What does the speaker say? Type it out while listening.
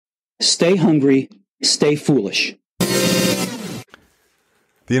Stay hungry, stay foolish. The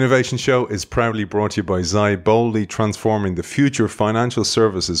Innovation Show is proudly brought to you by Xi, boldly transforming the future of financial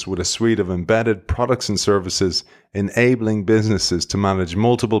services with a suite of embedded products and services, enabling businesses to manage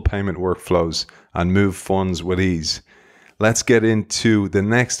multiple payment workflows and move funds with ease. Let's get into the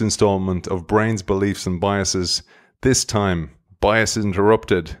next installment of Brains, Beliefs and Biases. This time, Bias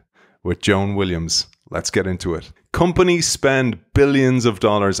Interrupted with Joan Williams. Let's get into it. Companies spend billions of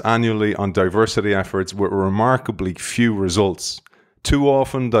dollars annually on diversity efforts with remarkably few results. Too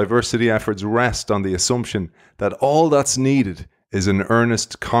often, diversity efforts rest on the assumption that all that's needed is an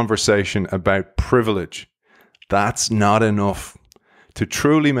earnest conversation about privilege. That's not enough. To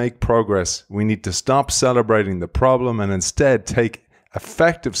truly make progress, we need to stop celebrating the problem and instead take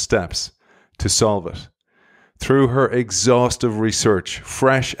effective steps to solve it. Through her exhaustive research,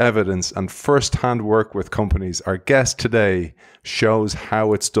 fresh evidence, and first-hand work with companies, our guest today shows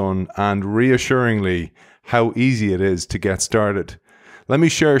how it's done and, reassuringly, how easy it is to get started. Let me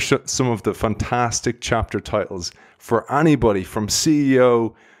share some of the fantastic chapter titles for anybody from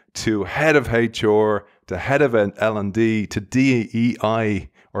CEO to head of HR to head of L&D to DEI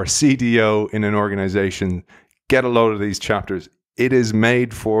or CDO in an organization. Get a load of these chapters. It is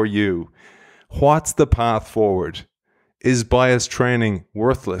made for you. What's the path forward? Is bias training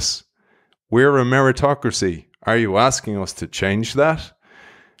worthless? We're a meritocracy. Are you asking us to change that?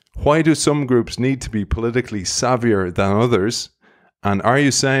 Why do some groups need to be politically savvier than others? And are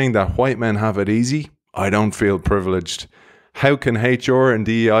you saying that white men have it easy? I don't feel privileged. How can HR and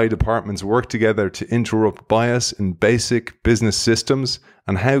DEI departments work together to interrupt bias in basic business systems?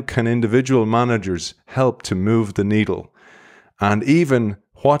 And how can individual managers help to move the needle? And even,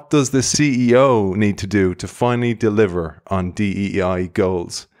 what does the CEO need to do to finally deliver on DEI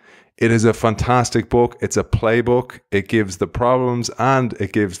goals? It is a fantastic book. It's a playbook. It gives the problems and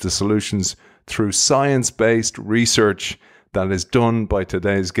it gives the solutions through science-based research that is done by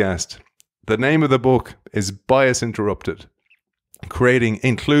today's guest. The name of the book is Bias Interrupted, Creating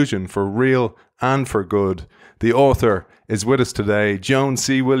Inclusion for Real and for Good. The author is with us today, Joan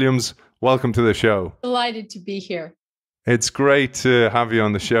C. Williams. Welcome to the show. Delighted to be here. It's great to have you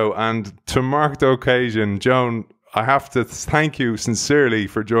on the show. And to mark the occasion, Joan, I have to thank you sincerely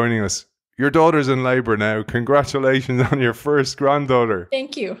for joining us. Your daughter's in labor now. Congratulations on your first granddaughter.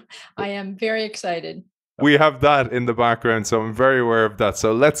 Thank you. I am very excited. We have that in the background, so I'm very aware of that.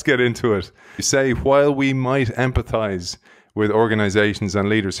 So let's get into it. You say, while we might empathize with organizations and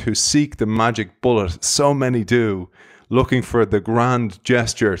leaders who seek the magic bullet, so many do, looking for the grand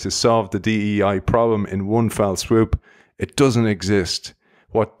gesture to solve the DEI problem in one fell swoop, it doesn't exist.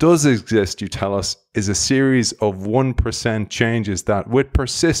 What does exist, you tell us, is a series of 1% changes that, with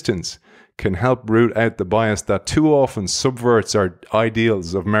persistence, can help root out the bias that too often subverts our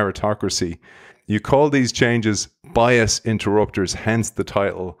ideals of meritocracy. You call these changes bias interrupters, hence the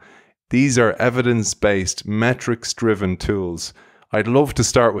title. These are evidence-based, metrics-driven tools. I'd love to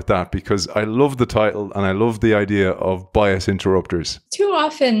start with that because I love the title and I love the idea of bias interrupters. Too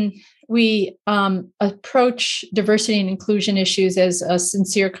often we approach diversity and inclusion issues as a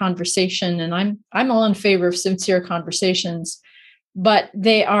sincere conversation, and I'm all in favor of sincere conversations, but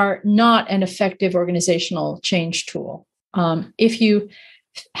they are not an effective organizational change tool. If you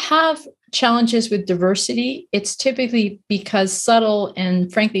have challenges with diversity, it's typically because subtle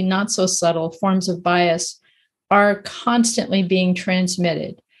and frankly not so subtle forms of bias are constantly being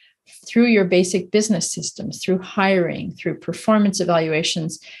transmitted through your basic business systems, through hiring, through performance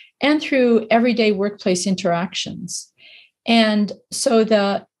evaluations, and through everyday workplace interactions. And so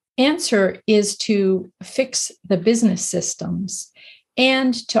the answer is to fix the business systems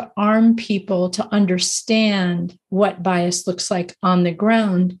and to arm people to understand what bias looks like on the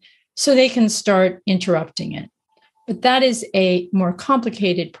ground so they can start interrupting it. But that is a more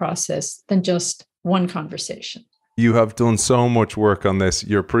complicated process than just one conversation. You have done so much work on this,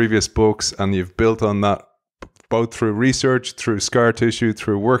 your previous books, and you've built on that both through research, through scar tissue,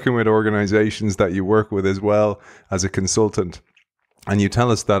 through working with organizations that you work with as well as a consultant. And you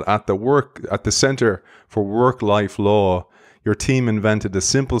tell us that at the Center for Work-Life Law, your team invented a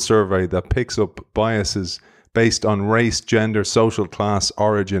simple survey that picks up biases based on race, gender, social class,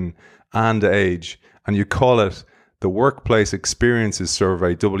 origin, and age. And you call it the Workplace Experiences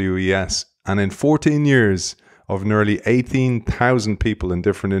Survey, WES. And in 14 years of nearly 18,000 people in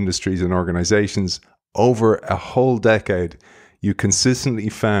different industries and organizations, over a whole decade, you consistently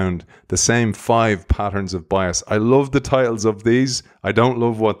found the same 5 patterns of bias. I love the titles of these. I don't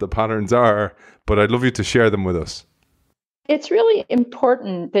love what the patterns are, but I'd love you to share them with us. It's really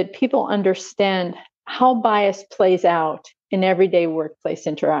important that people understand how bias plays out in everyday workplace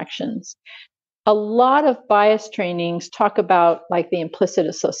interactions. A lot of bias trainings talk about like the implicit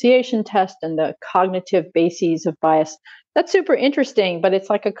association test and the cognitive bases of bias. That's super interesting, but it's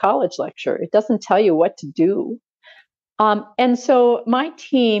like a college lecture. It doesn't tell you what to do. And so my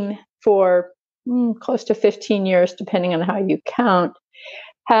team for close to 15 years, depending on how you count,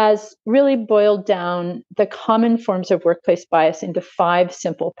 has really boiled down the common forms of workplace bias into 5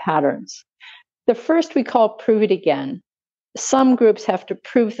 simple patterns. The first we call prove it again. Some groups have to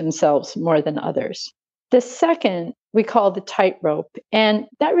prove themselves more than others. The second we call the tightrope, and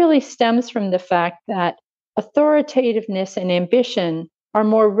that really stems from the fact that authoritativeness and ambition are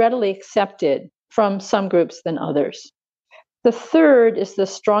more readily accepted from some groups than others. The third is the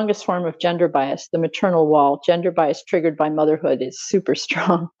strongest form of gender bias, the maternal wall. Gender bias triggered by motherhood is super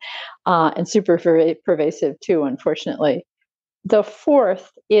strong and super pervasive too, unfortunately. The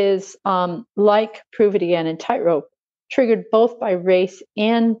fourth is like prove it again and tightrope, triggered both by race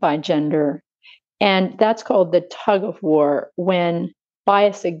and by gender. And that's called the tug-of-war, when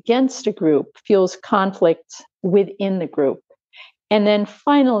bias against a group fuels conflict within the group. And then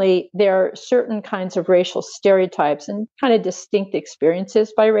finally, there are certain kinds of racial stereotypes and kind of distinct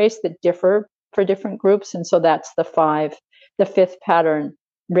experiences by race that differ for different groups. And so that's the fifth pattern,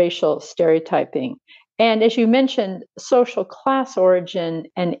 racial stereotyping. And as you mentioned, social class origin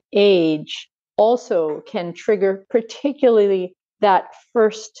and age also can trigger particularly that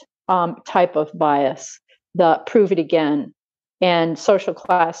first type of bias, the prove it again. And social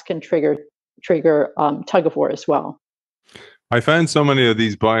class can trigger tug-of-war as well. I found so many of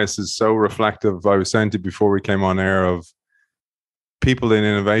these biases so reflective. I was saying to you before we came on air, of people in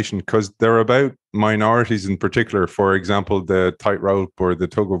innovation, because they're about minorities in particular. For example, the tightrope or the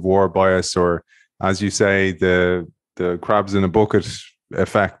tug-of-war bias, or as you say, the crabs in a bucket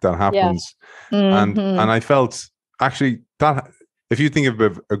effect that happens. Yeah. And I felt actually that if you think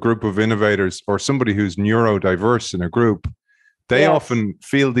of a group of innovators or somebody who's neurodiverse in a group, they often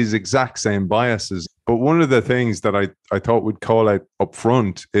feel these exact same biases. But one of the things that I thought we'd call out up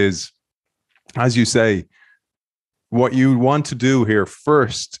front is, as you say, what you want to do here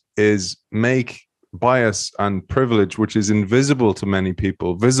first is make bias and privilege, which is invisible to many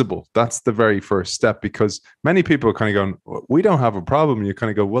people, visible. That's the very first step, because many people are kind of going, we don't have a problem. You kind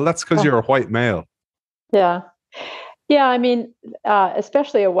of go, well, that's because you're a white male. Yeah. Yeah, I mean,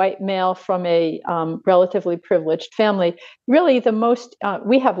 especially a white male from a relatively privileged family, really the most,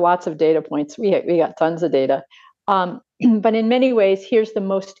 we have lots of data points. We got tons of data. But in many ways, here's the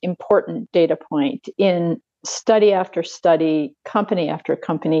most important data point in study after study, company after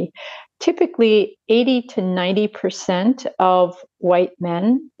company. Typically, 80 to 90% of white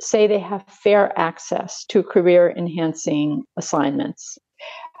men say they have fair access to career-enhancing assignments.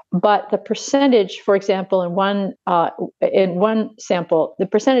 But the percentage, for example, in one sample, the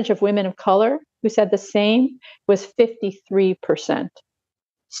percentage of women of color who said the same was 53%.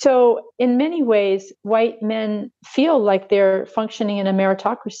 So in many ways, white men feel like they're functioning in a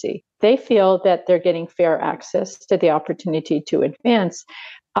meritocracy. They feel that they're getting fair access to the opportunity to advance.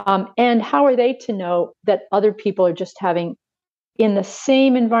 And how are they to know that other people are just having, in the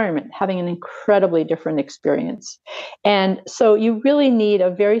same environment, having an incredibly different experience? And so you really need a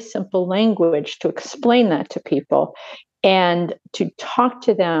very simple language to explain that to people and to talk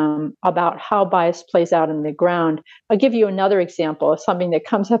to them about how bias plays out on the ground. I'll give you another example of something that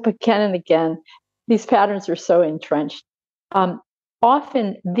comes up again and again. These patterns are so entrenched.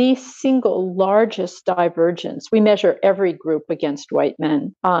 Often the single largest divergence, we measure every group against white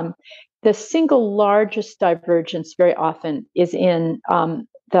men. The single largest divergence very often is in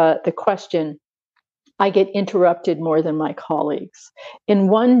the question, I get interrupted more than my colleagues. In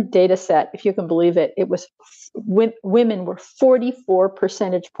one data set, if you can believe it, it was women were 44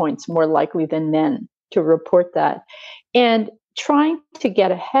 percentage points more likely than men to report that. And trying to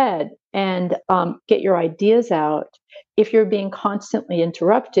get ahead and get your ideas out, if you're being constantly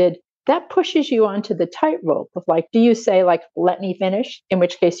interrupted, that pushes you onto the tightrope of like, do you say like, let me finish, in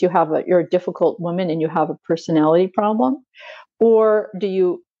which case you're a difficult woman and you have a personality problem? Or do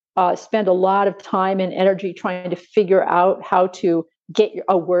you spend a lot of time and energy trying to figure out how to get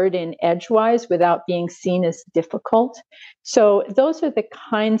a word in edgewise without being seen as difficult? So those are the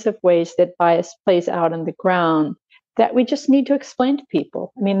kinds of ways that bias plays out on the ground that we just need to explain to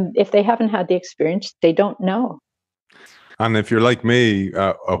people. I mean, if they haven't had the experience, they don't know. And if you're like me,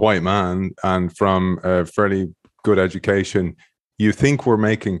 a white man, and from a fairly good education, you think we're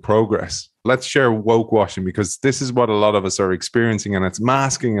making progress. Let's share woke washing, because this is what a lot of us are experiencing, and it's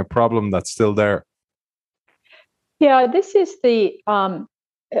masking a problem that's still there. Yeah, this is the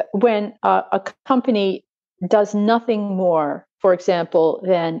when a company does nothing more, for example,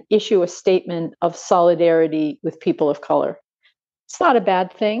 than issue a statement of solidarity with people of color. It's not a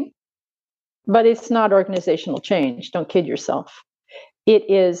bad thing, but it's not organizational change. Don't kid yourself. It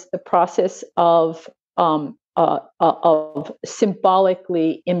is the process of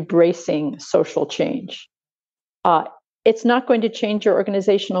symbolically embracing social change. It's not going to change your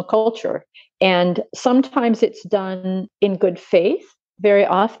organizational culture. And sometimes it's done in good faith. Very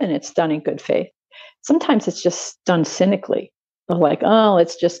often it's done in good faith. Sometimes it's just done cynically. Like, oh,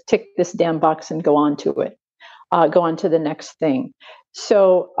 let's just tick this damn box and go on to it. Go on to the next thing.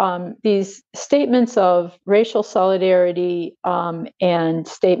 So these statements of racial solidarity and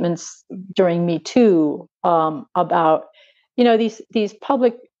statements during Me Too about, these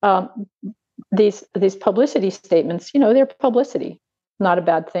public these publicity statements, they're publicity, not a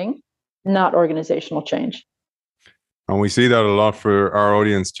bad thing, not organizational change. And we see that a lot for our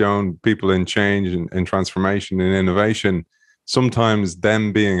audience, Joan, people in change and transformation and innovation. Sometimes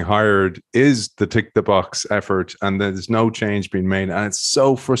them being hired is the tick the box effort and there's no change being made. And it's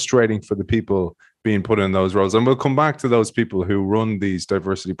so frustrating for the people being put in those roles. And we'll come back to those people who run these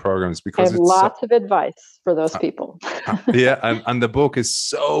diversity programs, because I have lots of advice for those people. Yeah. And the book is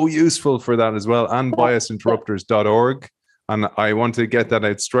so useful for that as well. And biasinterrupters.org. And I want to get that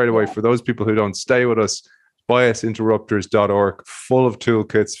out straight away for those people who don't stay with us. Biasinterrupters.org, full of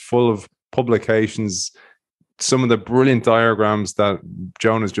toolkits, full of publications, some of the brilliant diagrams that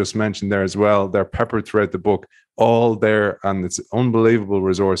Joan has just mentioned there as well. They're peppered throughout the book, all there, and it's an unbelievable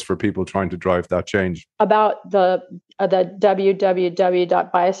resource for people trying to drive that change. About the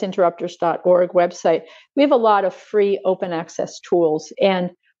www.biasinterrupters.org website, we have a lot of free open access tools, and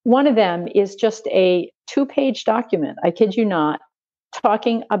one of them is just a 2-page document, I kid you not,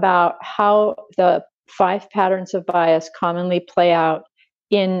 talking about how the 5 patterns of bias commonly play out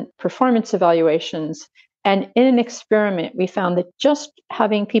in performance evaluations. And in an experiment, we found that just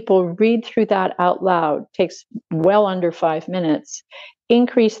having people read through that out loud takes well under 5 minutes,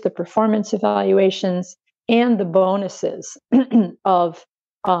 increase the performance evaluations and the bonuses of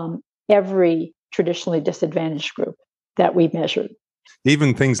every traditionally disadvantaged group that we measured.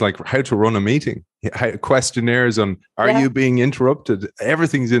 Even things like how to run a meeting, questionnaires on, are you being interrupted?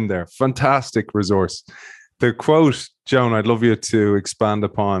 Everything's in there. Fantastic resource. The quote, Joan, I'd love you to expand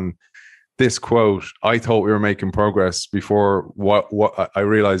upon this quote. I thought we were making progress before what I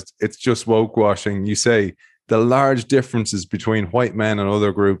realized it's just woke washing. You say the large differences between white men and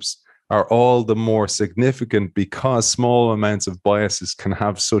other groups are all the more significant because small amounts of biases can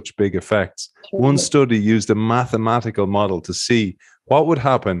have such big effects. One study used a mathematical model to see what would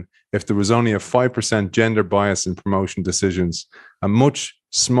happen if there was only a 5% gender bias in promotion decisions, a much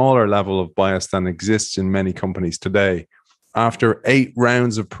smaller level of bias than exists in many companies today. After 8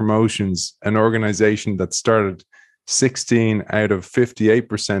 rounds of promotions, an organization that started 16 out of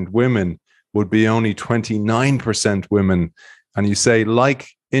 58% women would be only 29% women. And you say, like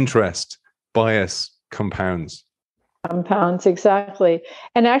interest, bias compounds. Compounds, exactly.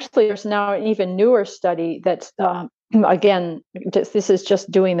 And actually, there's now an even newer study that's, again, this is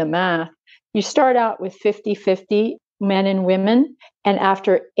just doing the math. You start out with 50-50 men and women, and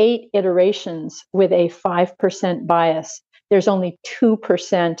after 8 iterations with a 5% bias, there's only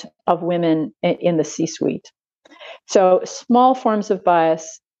 2% of women in the C-suite. So small forms of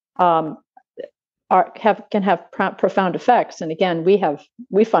bias can have profound effects. And again, we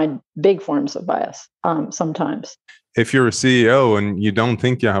find big forms of bias sometimes. If you're a CEO and you don't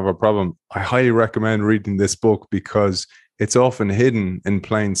think you have a problem, I highly recommend reading this book because it's often hidden in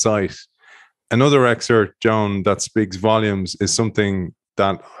plain sight. Another excerpt, Joan, that speaks volumes is something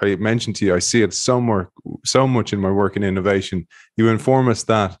that I mentioned to you. I see it so much in my work in innovation. You inform us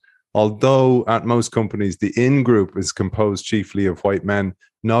that although at most companies the in-group is composed chiefly of white men,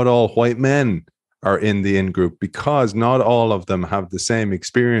 not all white men are in the in-group because not all of them have the same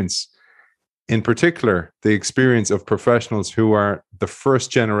experience. In particular, the experience of professionals who are the first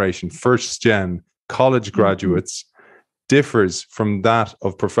gen college graduates differs from that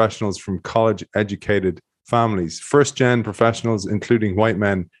of professionals from college-educated families. First-gen professionals, including white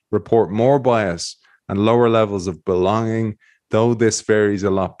men, report more bias and lower levels of belonging, though this varies a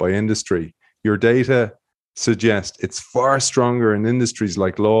lot by industry. Your data suggests it's far stronger in industries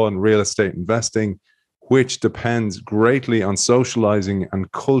like law and real estate investing, which depends greatly on socializing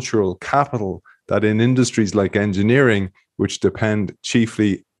and cultural capital, that in industries like engineering, which depend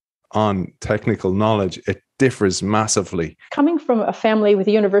chiefly on technical knowledge, it differs massively. Coming from a family with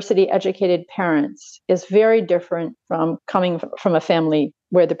university-educated parents is very different from coming from a family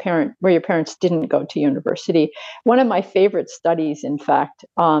where your parents didn't go to university. One of my favorite studies, in fact,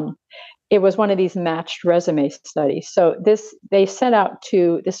 it was one of these matched resume studies. So this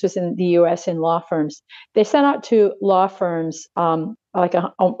was in the US in law firms. They sent out to law firms about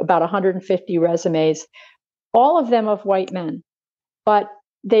 150 resumes, all of them of white men. But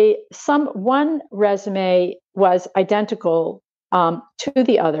one resume was identical to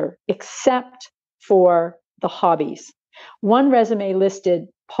the other, except for the hobbies. One resume listed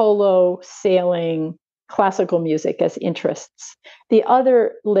polo, sailing, classical music as interests. The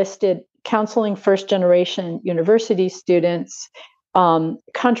other listed counseling first-generation university students,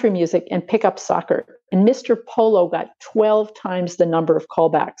 country music, and pickup soccer. And Mr. Polo got 12 times the number of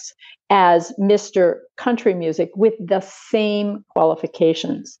callbacks as Mr. Country Music with the same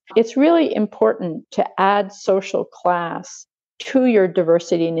qualifications. It's really important to add social class to your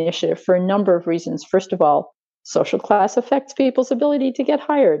diversity initiative for a number of reasons. First of all, social class affects people's ability to get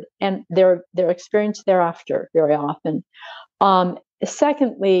hired and their experience thereafter very often.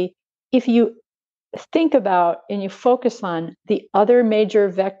 Secondly, if you think about and you focus on the other major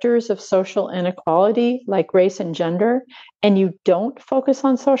vectors of social inequality, like race and gender, and you don't focus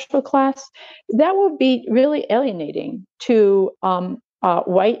on social class, that would be really alienating to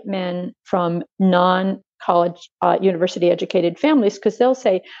white men from non-college, university-educated families, because they'll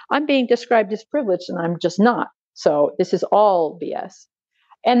say, I'm being described as privileged and I'm just not. So this is all BS.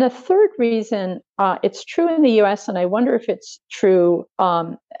 And the third reason, it's true in the US, and I wonder if it's true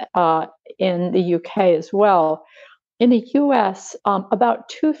in the UK as well. In the US, about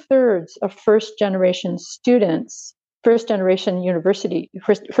 2/3 of first-generation students, first-generation university,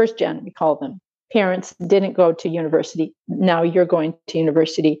 first gen, we call them, parents didn't go to university. Now you're going to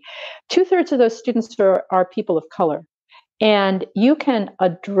university. 2/3 of those students are people of color. And you can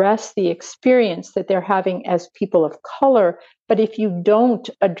address the experience that they're having as people of color, but if you don't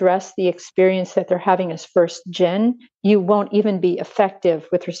address the experience that they're having as first gen, you won't even be effective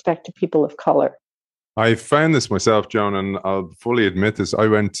with respect to people of color. I found this myself, Joan, and I'll fully admit this. I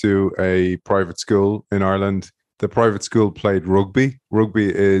went to a private school in Ireland. The private school played rugby. Rugby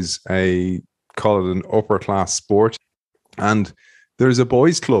is call it an upper class sport. And there's a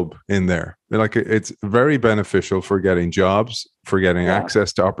boys' club in there. Like, it's very beneficial for getting jobs, for getting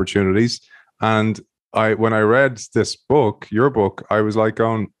access to opportunities. And when I read this book, your book, I was like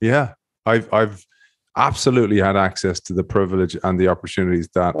going, yeah, I've absolutely had access to the privilege and the opportunities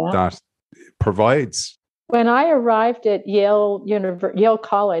that provides. When I arrived at Yale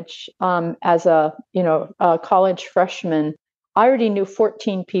College as a college freshman, I already knew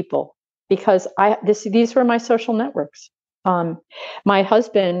 14 people because these were my social networks. My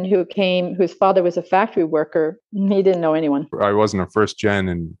husband, whose father was a factory worker, he didn't know anyone. I wasn't a first gen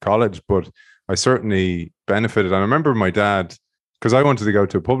in college, but I certainly benefited. And I remember my dad, because I wanted to go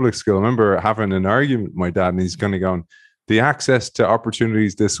to a public school, I remember having an argument with my dad, and he's kind of going, the access to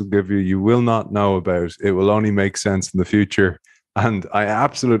opportunities this will give you, you will not know about. It will only make sense in the future. And I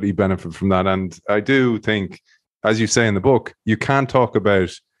absolutely benefit from that. And I do think, as you say in the book, you can't talk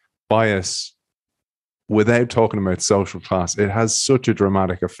about bias without talking about social class. It has such a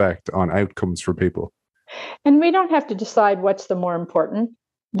dramatic effect on outcomes for people. And we don't have to decide what's the more important.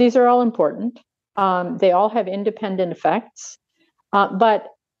 These are all important. They all have independent effects. But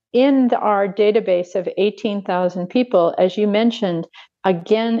in our database of 18,000 people, as you mentioned,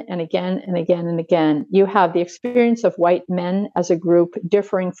 again and again and again and again, you have the experience of white men as a group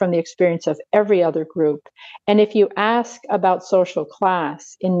differing from the experience of every other group. And if you ask about social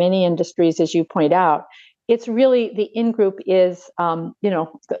class in many industries, as you point out, it's really the in-group is,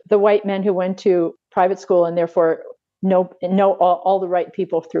 the white men who went to private school and therefore know all the right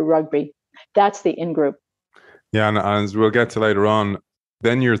people through rugby. That's the in-group. Yeah, and as we'll get to later on,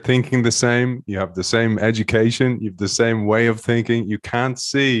 then you're thinking the same, you have the same education, you have the same way of thinking. You can't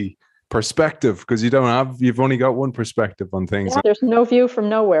see perspective because you've only got one perspective on things. Yeah, there's no view from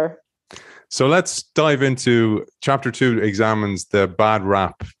nowhere. So let's dive into chapter 2, examines the bad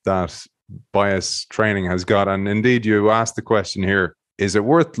rap that bias training has got. And indeed, you asked the question here, is it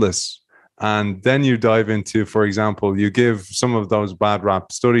worthless? And then you dive into, for example, you give some of those bad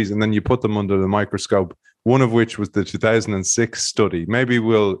rap studies and then you put them under the microscope, one of which was the 2006 study. Maybe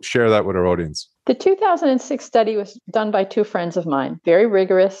we'll share that with our audience. The 2006 study was done by two friends of mine, very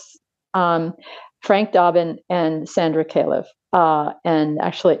rigorous, Frank Dobbin and Sandra Califf. And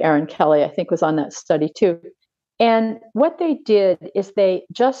actually Aaron Kelly, I think, was on that study too. And what they did is they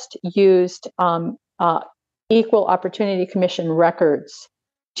just used Equal Opportunity Commission records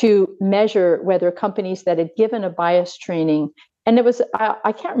to measure whether companies that had given a bias training, and it was,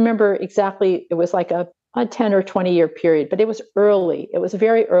 I can't remember exactly, it was like a 10 or 20 year period, but it was early. It was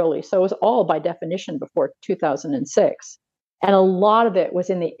very early. So it was all by definition before 2006. And a lot of it was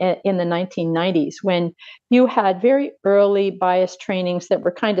in the 1990s, when you had very early bias trainings that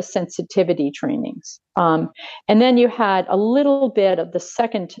were kind of sensitivity trainings. And then you had a little bit of the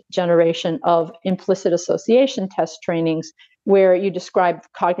second generation of implicit association test trainings, where you described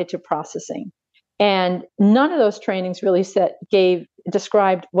cognitive processing. And none of those trainings really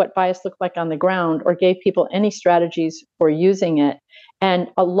described what bias looked like on the ground, or gave people any strategies for using it. And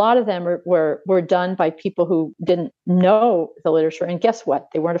a lot of them were done by people who didn't know the literature. And guess what?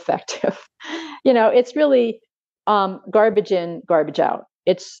 They weren't effective. It's really garbage in, garbage out.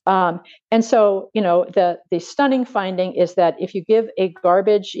 And so, the stunning finding is that if you give a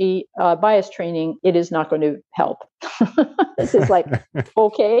garbagey bias training, it is not going to help. This is like,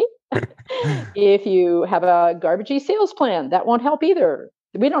 okay. If you have a garbagey sales plan, that won't help either.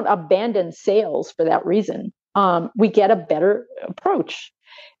 We don't abandon sales for that reason. We get a better approach.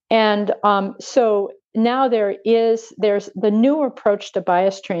 And so now there's the new approach to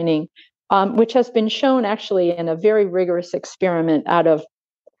bias training, which has been shown actually in a very rigorous experiment out of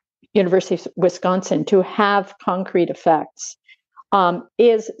University of Wisconsin to have concrete effects,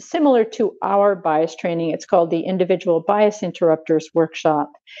 is similar to our bias training. It's called the Individual Bias Interrupters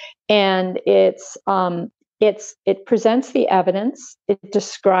Workshop. And it presents the evidence, it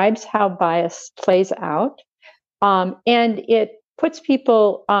describes how bias plays out, and it puts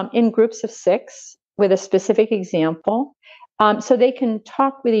people in groups of 6 with a specific example, so they can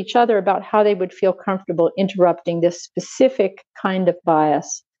talk with each other about how they would feel comfortable interrupting this specific kind of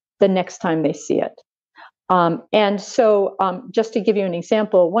bias the next time they see it. And so just to give you an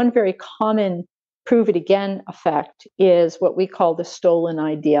example, one very common prove it again effect is what we call the stolen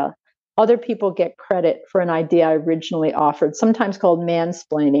idea. Other people get credit for an idea I originally offered, sometimes called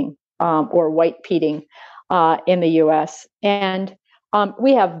mansplaining or white-peating in the US. And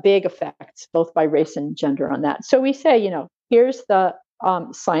we have big effects, both by race and gender, on that. So we say, here's the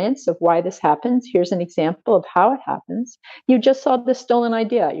science of why this happens. Here's an example of how it happens. You just saw the stolen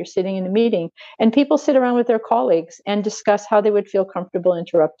idea. You're sitting in a meeting, and people sit around with their colleagues and discuss how they would feel comfortable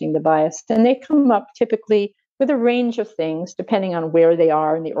interrupting the bias. And they come up typically with a range of things, depending on where they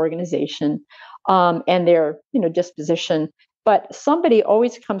are in the organization and their disposition. But somebody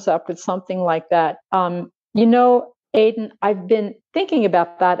always comes up with something like that. Aidan, I've been thinking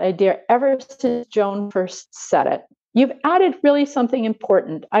about that idea ever since Joan first said it. You've added really something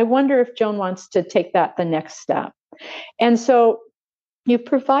important. I wonder if Joan wants to take that the next step. And so you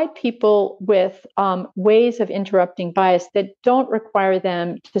provide people with ways of interrupting bias that don't require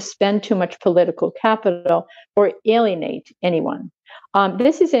them to spend too much political capital or alienate anyone.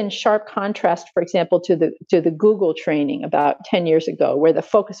 This is in sharp contrast, for example, to the Google training about 10 years ago, where the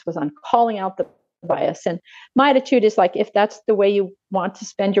focus was on calling out the bias. And my attitude is like, if that's the way you want to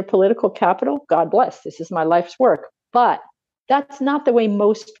spend your political capital, God bless, this is my life's work. But that's not the way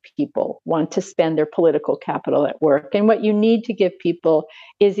most people want to spend their political capital at work. And what you need to give people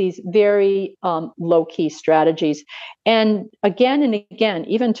is these very low-key strategies. And again,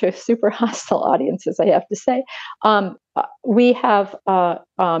 even to super hostile audiences, I have to say, we have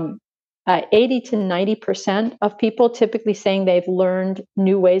 80 to 90% of people typically saying they've learned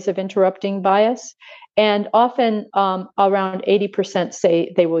new ways of interrupting bias. And often around 80%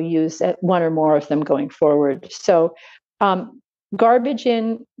 say they will use one or more of them going forward. So garbage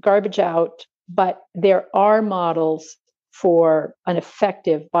in, garbage out, but there are models for an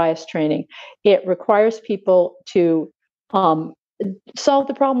effective bias training. It requires people to solve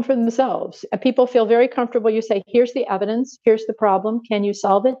the problem for themselves. And people feel very comfortable. You say, here's the evidence, here's the problem. Can you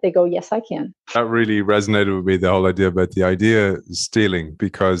solve it? They go, yes, I can. That really resonated with me, the whole idea about the idea stealing,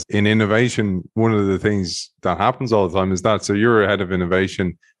 because in innovation, one of the things that happens all the time is that. So you're ahead of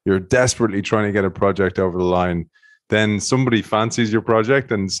innovation, you're desperately trying to get a project over the line. Then somebody fancies your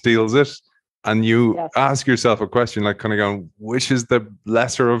project and steals it. And you ask yourself a question, like kind of going, which is the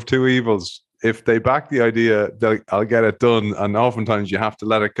lesser of two evils? If they back the idea, I'll get it done. And oftentimes you have to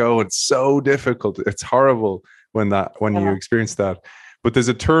let it go. It's so difficult. It's horrible when you experience that. But there's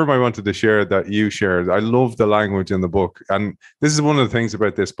a term I wanted to share that you shared. I love the language in the book. And this is one of the things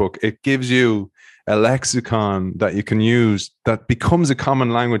about this book. It gives you a lexicon that you can use that becomes a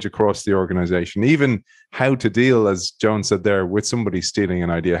common language across the organization. Even how to deal, as Joan said there, with somebody stealing an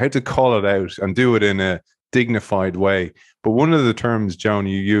idea, how to call it out and do it in a dignified way. But one of the terms, Joan,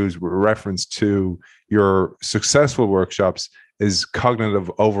 you use with reference to your successful workshops is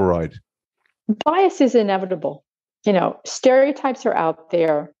cognitive override. Bias is inevitable. Stereotypes are out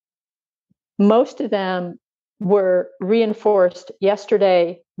there. Most of them were reinforced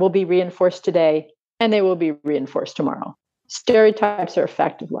yesterday, will be reinforced today, and they will be reinforced tomorrow. Stereotypes are a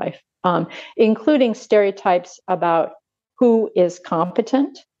fact of life, including stereotypes about who is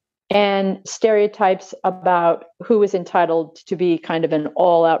competent and stereotypes about who is entitled to be kind of an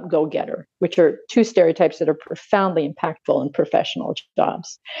all-out go-getter, which are two stereotypes that are profoundly impactful in professional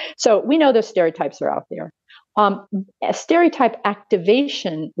jobs. So we know those stereotypes are out there. Stereotype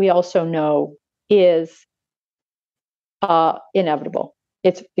activation, we also know, is inevitable.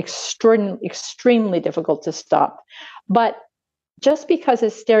 It's extremely difficult to stop. But just because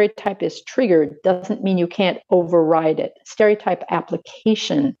a stereotype is triggered doesn't mean you can't override it. Stereotype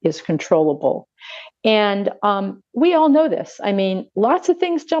application is controllable. And we all know this. I mean, lots of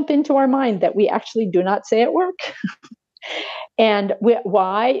things jump into our mind that we actually do not say at work. And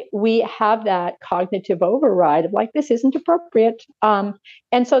why we have that cognitive override of like, this isn't appropriate.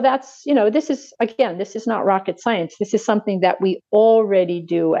 And so that's, this is not rocket science. This is something that we already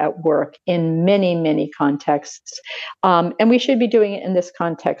do at work in many, many contexts. And we should be doing it in this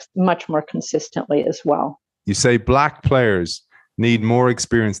context much more consistently as well. You say Black players need more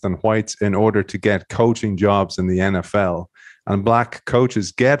experience than whites in order to get coaching jobs in the NFL. And Black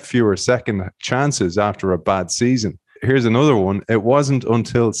coaches get fewer second chances after a bad season. Here's another one. It wasn't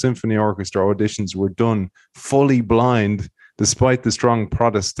until symphony orchestra auditions were done fully blind, despite the strong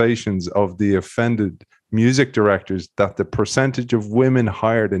protestations of the offended music directors, that the percentage of women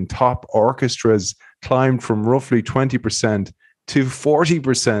hired in top orchestras climbed from roughly 20% to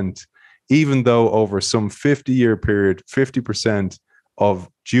 40%, even though over some 50-year period, 50% of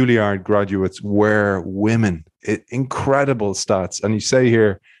Juilliard graduates were women. Incredible stats. And you say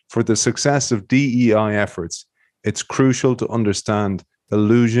here, for the success of DEI efforts, it's crucial to understand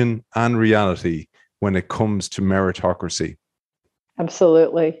illusion and reality when it comes to meritocracy.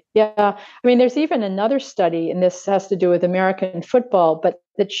 Absolutely. Yeah. I mean, there's even another study, and this has to do with American football, but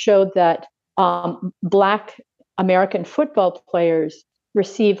that showed that Black American football players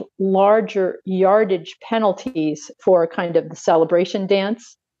receive larger yardage penalties for kind of the celebration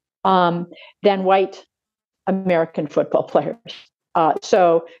dance than white American football players.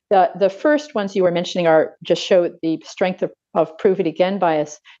 So the first ones you were mentioning are just show the strength of prove it again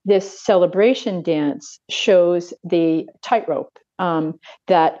bias. This celebration dance shows the tightrope,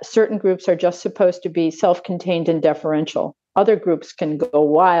 that certain groups are just supposed to be self-contained and deferential. Other groups can go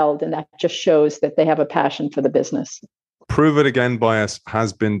wild, and that just shows that they have a passion for the business. Prove it again bias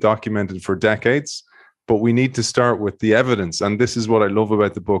has been documented for decades, but we need to start with the evidence. And this is what I love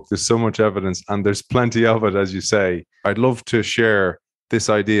about the book. There's so much evidence, and there's plenty of it, as you say. I'd love to share this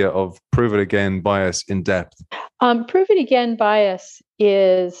idea of prove it again bias in depth. Prove it again bias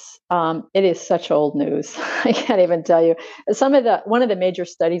is it is such old news. I can't even tell you. One of the major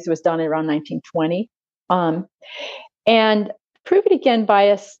studies was done around 1920, and prove it again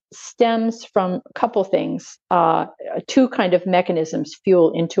bias stems from a couple things. Two kind of mechanisms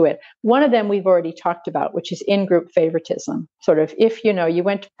fuel into it. One of them we've already talked about, which is in-group favoritism. Sort of if you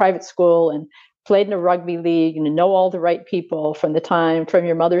went to private school and played in a rugby league and know all the right people from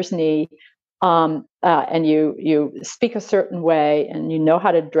your mother's knee, and you speak a certain way and you know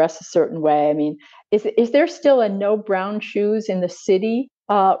how to dress a certain way. I mean, is there still a no brown shoes in the city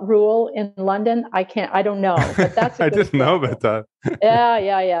rule in London? I don't know, but that's I didn't know about that.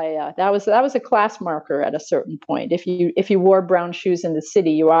 Yeah. That was a class marker at a certain point. If you wore brown shoes in the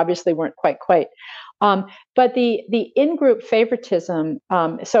city, you obviously weren't quite. But the in-group favoritism.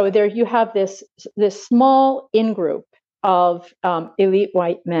 So there you have this small in-group of elite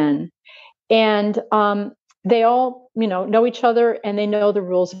white men, and they all know each other and they know the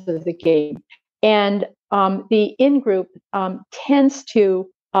rules of the game. And the in-group tends to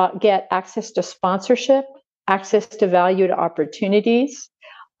get access to sponsorship, access to valued opportunities,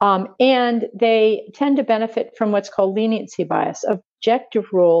 and they tend to benefit from what's called leniency bias. Objective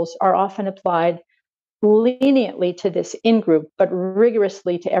rules are often applied leniently to this in-group, but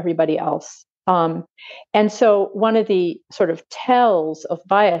rigorously to everybody else. And so one of the sort of tells of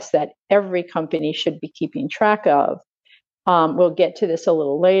bias that every company should be keeping track of, we'll get to this a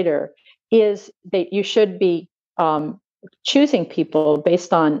little later, is that you should be choosing people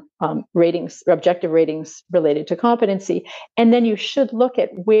based on ratings, objective ratings related to competency. And then you should look at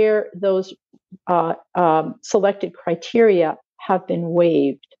where those selected criteria have been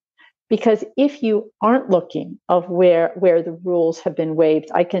waived. Because if you aren't looking of where the rules have been waived,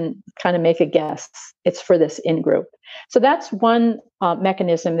 I can kind of make a guess. It's for this in-group. So that's one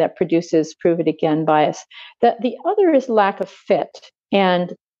mechanism that produces prove it again bias. The other is lack of fit.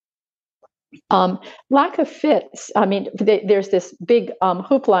 And lack of fit, I mean, there's this big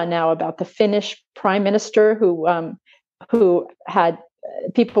hoopla now about the Finnish prime minister who had,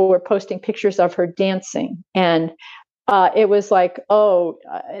 people were posting pictures of her dancing. And it was like,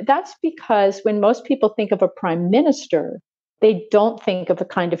 that's because when most people think of a prime minister, they don't think of a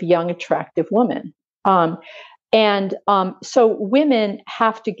kind of young, attractive woman. So women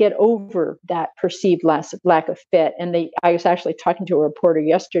have to get over that perceived lack of fit. And I was actually talking to a reporter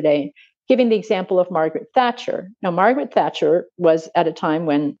yesterday, giving the example of Margaret Thatcher. Now, Margaret Thatcher was at a time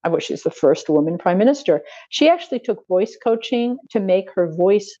when she's the first woman prime minister. She actually took voice coaching to make her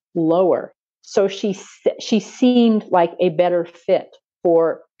voice lower. So she seemed like a better fit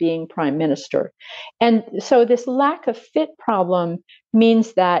for being prime minister. And so this lack of fit problem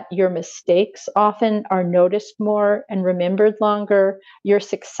means that your mistakes often are noticed more and remembered longer. Your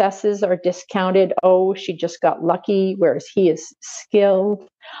successes are discounted. Oh, she just got lucky, whereas he is skilled.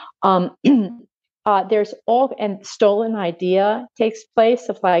 There's and stolen idea takes place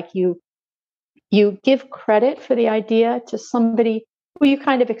of like you give credit for the idea to somebody who you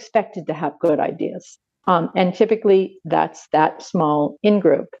kind of expected to have good ideas. And typically that's that small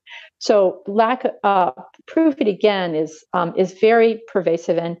in-group. So prove it again is very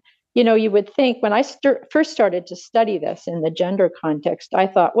pervasive. And, you would think when I first started to study this in the gender context, I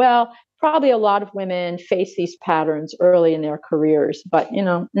thought, well, probably a lot of women face these patterns early in their careers, but,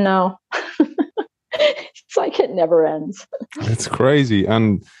 no, it's like it never ends. It's crazy.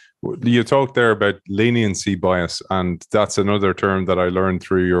 And you talked there about leniency bias, and that's another term that I learned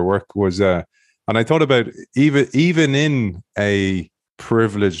through your work was, and I thought about even in a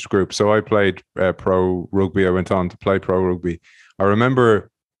privileged group. So I played pro rugby. I went on to play pro rugby. I remember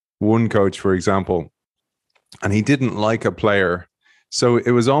one coach, for example, and he didn't like a player. So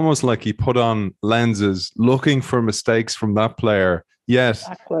it was almost like he put on lenses looking for mistakes from that player. Yet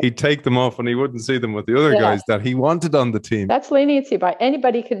he'd take them off and he wouldn't see them with the other guys that he wanted on the team. That's leniency by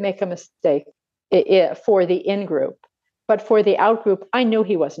anybody can make a mistake for the in-group. But for the out-group, I knew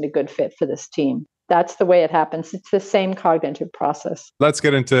he wasn't a good fit for this team. That's the way it happens. It's the same cognitive process. Let's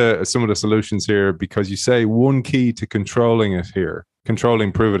get into some of the solutions here, because you say one key to controlling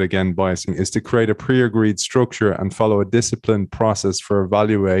prove it again biasing, is to create a pre-agreed structure and follow a disciplined process for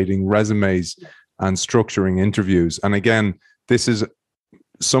evaluating resumes and structuring interviews. And again, this is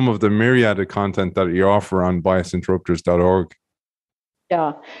some of the myriad of content that you offer on biasinterrupters.org.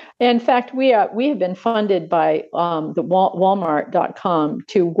 Yeah. In fact, we have been funded by the Walmart.com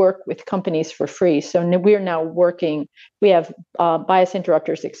to work with companies for free. So we are now working. We have bias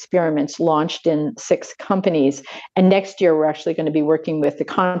interrupters experiments launched in 6 companies. And next year, we're actually going to be working with the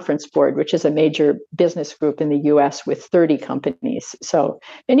Conference Board, which is a major business group in the US with 30 companies. So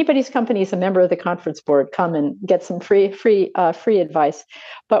if anybody's company is a member of the Conference Board, come and get some free advice.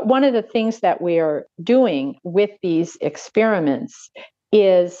 But one of the things that we are doing with these experiments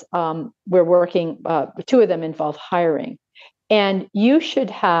is we're working, 2 of them involve hiring. And you should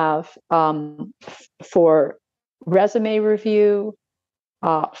have, for resume review,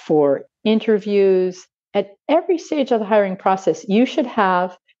 for interviews, at every stage of the hiring process, you should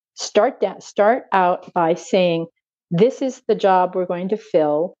start out by saying, this is the job we're going to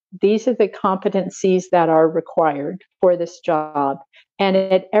fill. These are the competencies that are required for this job. And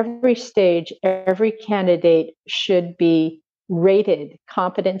at every stage, every candidate should be rated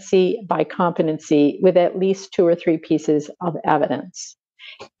competency by competency with at least 2 or 3 pieces of evidence.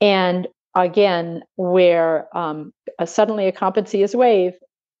 And again, where suddenly a competency is waived,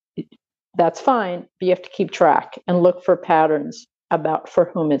 that's fine, but you have to keep track and look for patterns about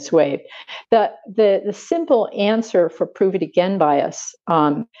for whom it's waived. The simple answer for prove it again bias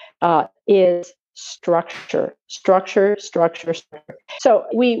is structure. So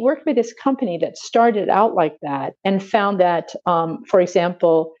we worked with this company that started out like that and found that, for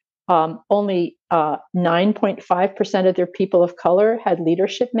example, only 9.5% of their people of color had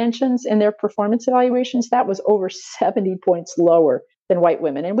leadership mentions in their performance evaluations. That was over 70 points lower than white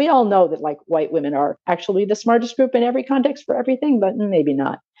women. And we all know that like white women are actually the smartest group in every context for everything, but maybe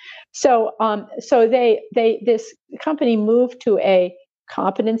not. So this company moved to a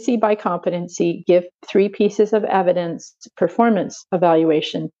competency by competency, give 3 pieces of evidence, performance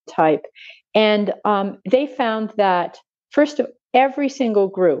evaluation type. And they found that first, every single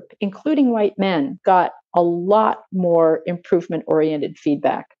group, including white men, got a lot more improvement-oriented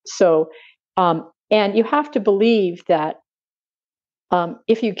feedback. So, and you have to believe that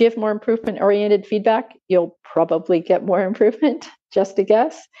if you give more improvement-oriented feedback, you'll probably get more improvement, just a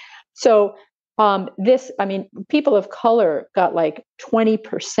guess. So people of color got like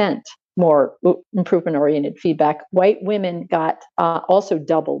 20% more improvement-oriented feedback. White women got also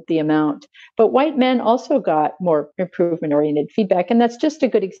doubled the amount, but white men also got more improvement-oriented feedback. And that's just a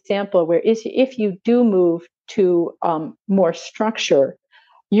good example where if you do move to more structure,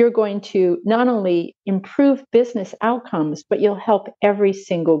 you're going to not only improve business outcomes, but you'll help every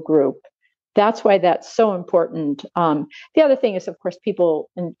single group. That's why that's so important. The other thing is, of course, people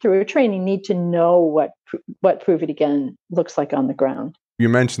through training need to know what Prove It Again looks like on the ground. You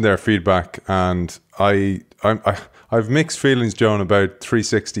mentioned their feedback, and I've mixed feelings, Joan, about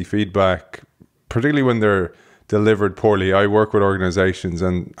 360 feedback, particularly when they're delivered poorly. I work with organizations,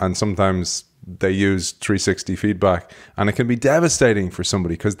 and sometimes they use 360 feedback, and it can be devastating for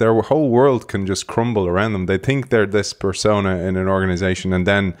somebody because their whole world can just crumble around them. They think they're this persona in an organization, and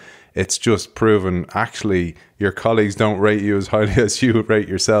then it's just proven actually your colleagues don't rate you as highly as you rate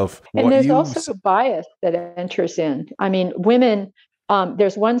yourself. And there's also a bias that enters in. I mean, women,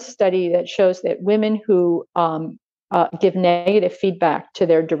 there's one study that shows that women who give negative feedback to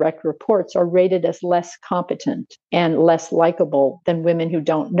their direct reports are rated as less competent and less likable than women who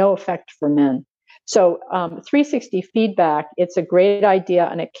don't. No effect for men. So 360 feedback, it's a great idea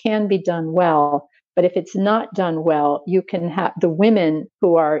and it can be done well. But if it's not done well, you can have the women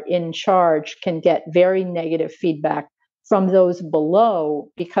who are in charge can get very negative feedback from those below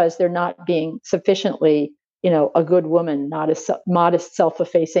because they're not being sufficiently, a good woman, not as modest,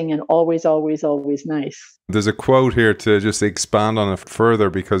 self-effacing, and always, always, always nice. There's a quote here to just expand on it further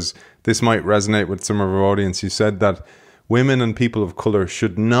because this might resonate with some of our audience. You said that women and people of color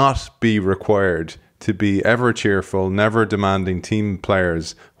should not be required to be ever cheerful, never demanding team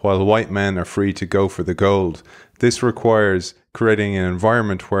players, while white men are free to go for the gold. This requires creating an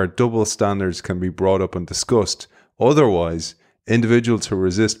environment where double standards can be brought up and discussed. Otherwise, individuals who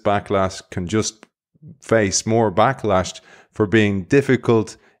resist backlash can just face more backlash for being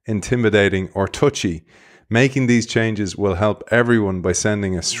difficult, intimidating, or touchy. Making these changes will help everyone by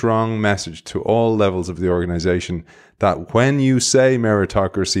sending a strong message to all levels of the organization that when you say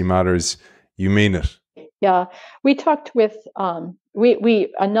meritocracy matters, you mean it. Yeah, we talked with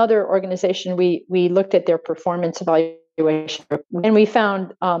another organization. We looked at their performance evaluation, and we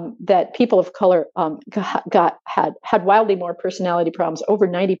found that people of color had wildly more personality problems. Over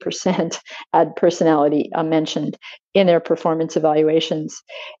 90% had personality mentioned in their performance evaluations,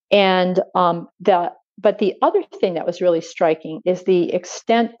 and But the other thing that was really striking is the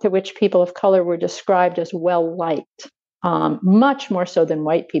extent to which people of color were described as well-liked. Much more so than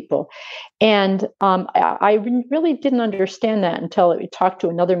white people. And I really didn't understand that until we talked to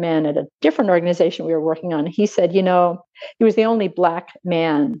another man at a different organization we were working on. He said, he was the only Black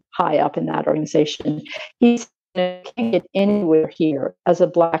man high up in that organization. He said, you can't get anywhere here as a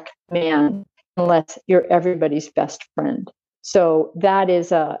Black man unless you're everybody's best friend. So that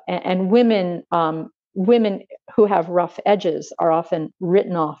is and women who have rough edges are often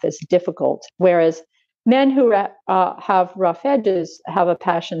written off as difficult, whereas men who have rough edges have a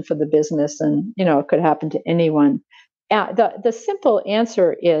passion for the business, and it could happen to anyone. The simple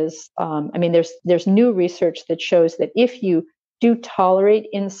answer is, there's new research that shows that if you do tolerate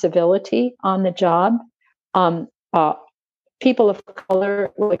incivility on the job, people of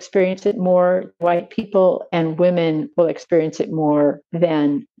color will experience it more, white people and women will experience it more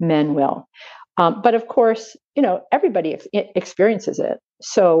than men will. But of course, everybody experiences it.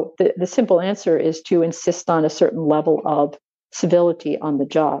 So the simple answer is to insist on a certain level of civility on the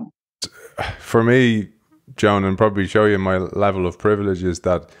job. For me, Joan, and probably show you my level of privilege, is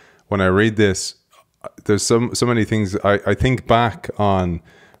that when I read this, there's so many things. I think back on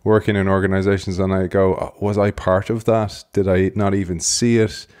working in organizations and I go, was I part of that? Did I not even see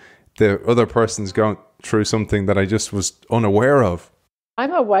it? The other person's going through something that I just was unaware of.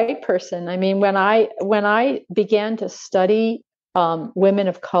 I'm a white person. When I began to study women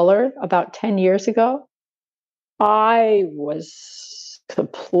of color about 10 years ago, I was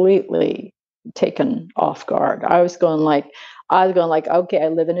completely taken off guard. I was going like, okay, I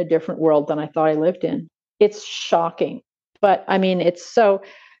live in a different world than I thought I lived in. It's shocking, but it's so,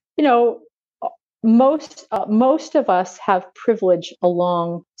 most of us have privilege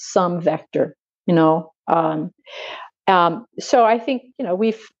along some vector, so I think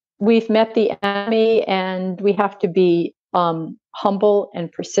we've met the enemy, and we have to be humble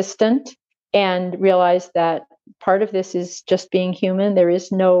and persistent, and realize that part of this is just being human. There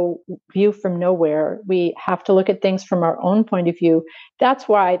is no view from nowhere. We have to look at things from our own point of view. That's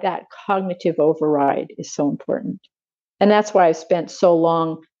why that cognitive override is so important, and that's why I've spent so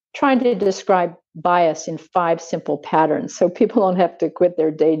long trying to describe bias in 5 simple patterns, so people don't have to quit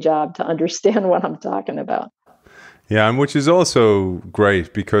their day job to understand what I'm talking about. Yeah, and which is also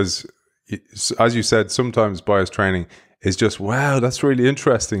great because, as you said, sometimes bias training is just, wow, that's really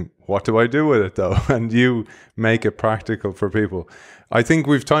interesting. What do I do with it though? And you make it practical for people. I think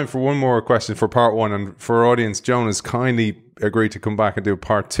we've time for one more question for part 1. And for our audience, Joan has kindly agreed to come back and do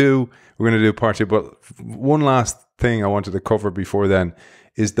part 2. We're going to do part 2. But one last thing I wanted to cover before then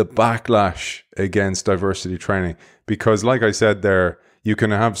is the backlash against diversity training. Because like I said there, you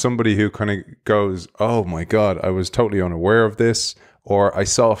can have somebody who kind of goes, oh my God, I was totally unaware of this, or I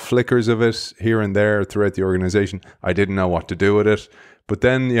saw flickers of it here and there throughout the organization. I didn't know what to do with it. But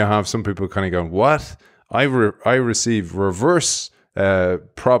then you have some people kind of going, what? I receive reverse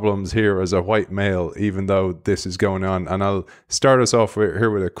problems here as a white male, even though this is going on. And I'll start us off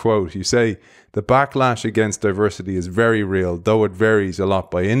here with a quote. You say, the backlash against diversity is very real, though it varies a lot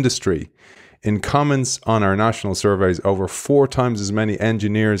by industry. In comments on our national surveys, over 4 times as many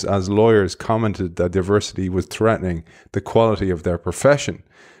engineers as lawyers commented that diversity was threatening the quality of their profession.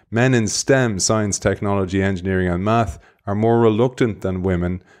 Men in STEM, science, technology, engineering and math, are more reluctant than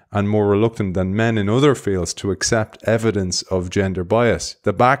women and more reluctant than men in other fields to accept evidence of gender bias.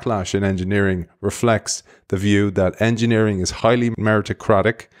 The backlash in engineering reflects the view that engineering is highly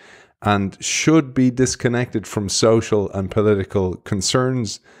meritocratic and should be disconnected from social and political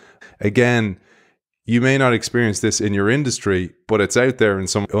concerns. Again, you may not experience this in your industry, but it's out there in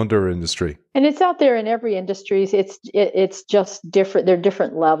some other industry. And it's out there in every industry. It's just different. There are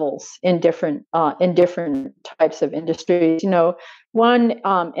different levels in different types of industries. You know, one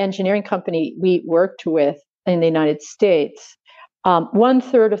engineering company we worked with in the United States,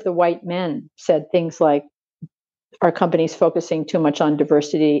 1/3 of the white men said things like, our company's focusing too much on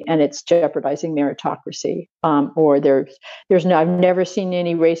diversity and it's jeopardizing meritocracy. Or I've never seen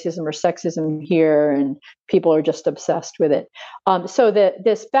any racism or sexism here, and people are just obsessed with it. So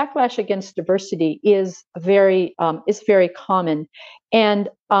this backlash against diversity is very common, and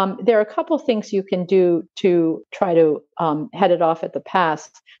there are a couple of things you can do to try to head it off at the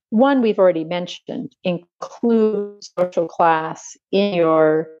pass. One we've already mentioned: include social class in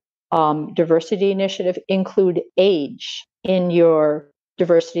your diversity initiative, include age in your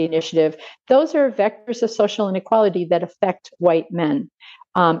diversity initiative. Those are vectors of social inequality that affect white men.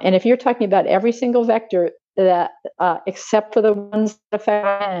 And if you're talking about every single vector that, except for the ones that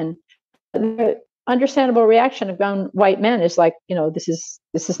affect men, the understandable reaction of white men is like, this is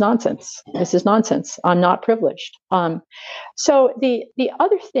nonsense. This is nonsense. I'm not privileged. So the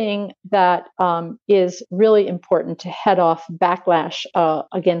other thing that is really important to head off backlash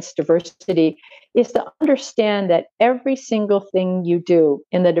against diversity is to understand that every single thing you do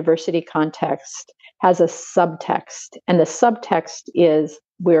in the diversity context has a subtext, and the subtext is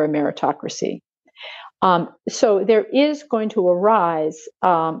we're a meritocracy. So there is going to arise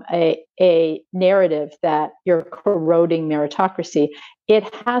a narrative that you're corroding meritocracy. It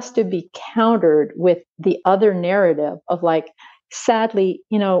has to be countered with the other narrative of, like, sadly,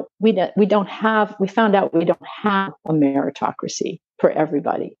 we found out we don't have a meritocracy for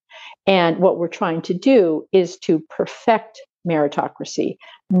everybody. And what we're trying to do is to perfect meritocracy,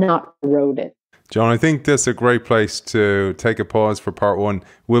 not erode it. Joan, I think this is a great place to take a pause for part 1.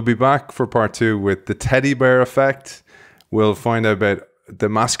 We'll be back for part 2 with the teddy bear effect. We'll find out about the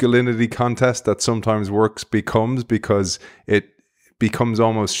masculinity contest that sometimes becomes because it becomes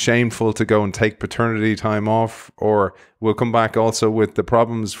almost shameful to go and take paternity time off. Or we'll come back also with the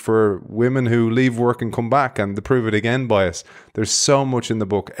problems for women who leave work and come back, and the prove it again bias. There's so much in the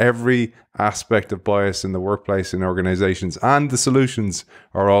book. Every aspect of bias in the workplace, in organizations, and the solutions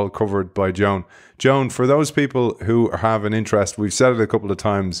are all covered by Joan. Joan, for those people who have an interest, we've said it a couple of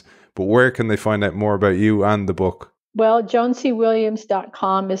times, but where can they find out more about you and the book? Well,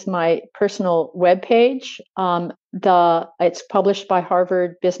 joancwilliams.com is my personal webpage. It's published by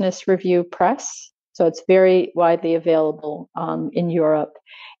Harvard Business Review Press, so it's very widely available in Europe.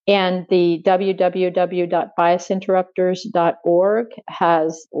 And the www.biasinterrupters.org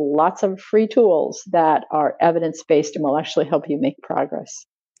has lots of free tools that are evidence-based and will actually help you make progress.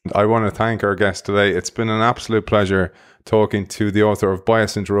 I want to thank our guest today. It's been an absolute pleasure talking to the author of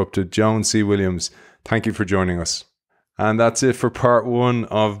Bias Interrupted, Joan C. Williams. Thank you for joining us. And that's it for part 1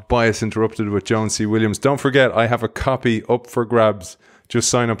 of Bias Interrupted with Joan C. Williams. Don't forget, I have a copy up for grabs. Just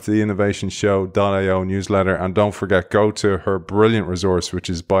sign up to the innovationshow.io newsletter, and don't forget, go to her brilliant resource, which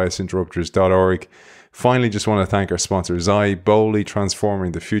is biasinterrupters.org. Finally, just want to thank our sponsor, Xi, boldly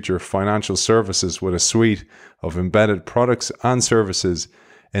transforming the future of financial services with a suite of embedded products and services,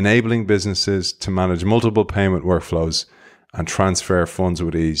 enabling businesses to manage multiple payment workflows and transfer funds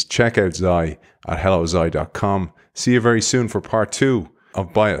with ease. Check out Xi at helloxi.com. See you very soon for part 2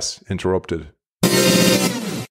 of Bias Interrupted.